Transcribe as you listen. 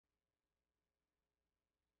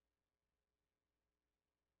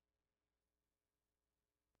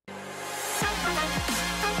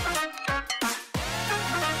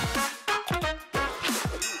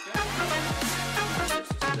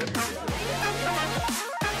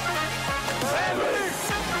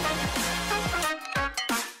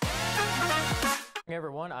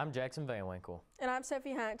I'm Jackson Van Winkle. And I'm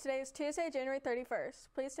Sophie Hunt. Today is Tuesday, January 31st.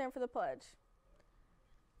 Please stand for the pledge.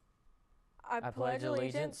 I pledge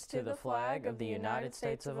allegiance to the flag of the United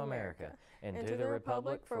States of America and to the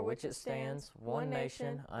republic for which it stands, one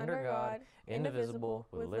nation, under God, indivisible,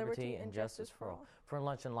 with liberty and justice for all. For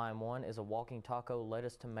lunch in line 1 is a walking taco,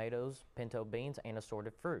 lettuce, tomatoes, pinto beans, and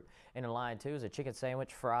assorted fruit. And in line 2 is a chicken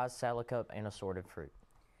sandwich, fries, salad cup, and assorted fruit.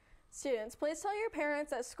 Students, please tell your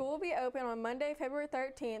parents that school will be open on Monday, February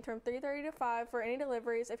 13th from 3:30 to 5 for any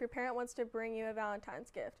deliveries if your parent wants to bring you a Valentine's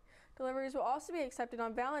gift. Deliveries will also be accepted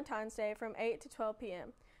on Valentine's Day from 8 to 12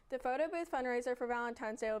 p.m. The photo booth fundraiser for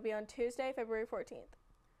Valentine's Day will be on Tuesday, February 14th.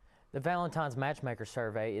 The Valentine's Matchmaker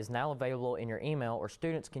Survey is now available in your email, or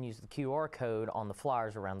students can use the QR code on the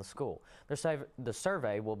flyers around the school. The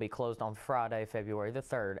survey will be closed on Friday, February the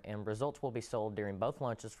 3rd, and results will be sold during both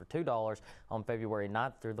lunches for $2 on February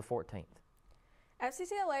 9th through the 14th.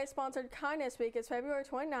 FCCLA-sponsored Kindness Week is February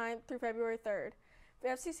 29th through February 3rd. The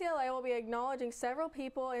FCCLA will be acknowledging several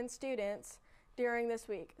people and students during this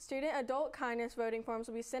week. Student adult kindness voting forms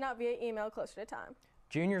will be sent out via email closer to time.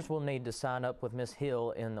 Juniors will need to sign up with Ms.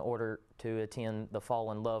 Hill in order to attend the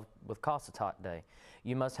Fall in Love with Cossatot Day.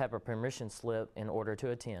 You must have a permission slip in order to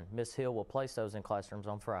attend. Ms. Hill will place those in classrooms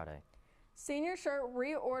on Friday. Senior shirt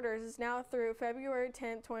reorders is now through February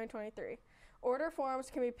 10, 2023. Order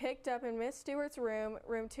forms can be picked up in Ms. Stewart's room,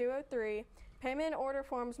 room 203. Payment and order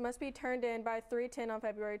forms must be turned in by 3:10 on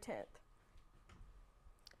February 10th.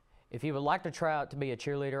 If you would like to try out to be a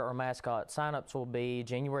cheerleader or mascot, sign-ups will be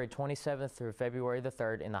January 27th through February the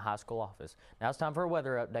 3rd in the high school office. Now it's time for a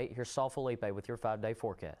weather update. Here's Saul Felipe with your 5-day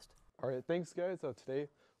forecast. All right, thanks guys. Today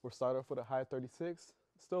we'll start off with a high 36.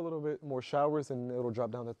 Still a little bit more showers and it'll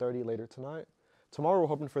drop down to 30 later tonight. Tomorrow we're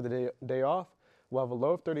hoping for the day off. We'll have a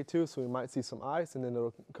low of 32, so we might see some ice, and then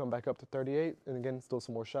it'll come back up to 38, and again, still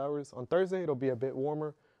some more showers. On Thursday, it'll be a bit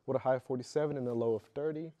warmer with a high of 47 and a low of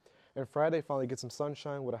 30. And Friday, finally get some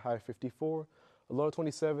sunshine with a high of 54, a low of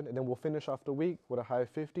 27, and then we'll finish off the week with a high of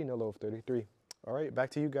 50 and a low of 33. All right, back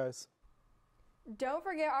to you guys. Don't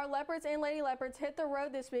forget, our Leopards and Lady Leopards hit the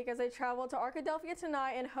road this week as they travel to Arkadelphia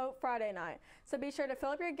tonight and Hope Friday night. So be sure to fill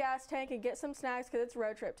up your gas tank and get some snacks because it's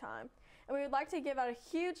road trip time. And we would like to give out a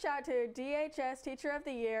huge shout out to DHS Teacher of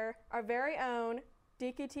the Year, our very own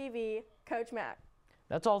DQTV, Coach Matt.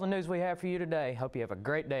 That's all the news we have for you today. Hope you have a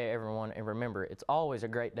great day, everyone. And remember, it's always a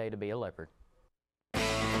great day to be a Leopard.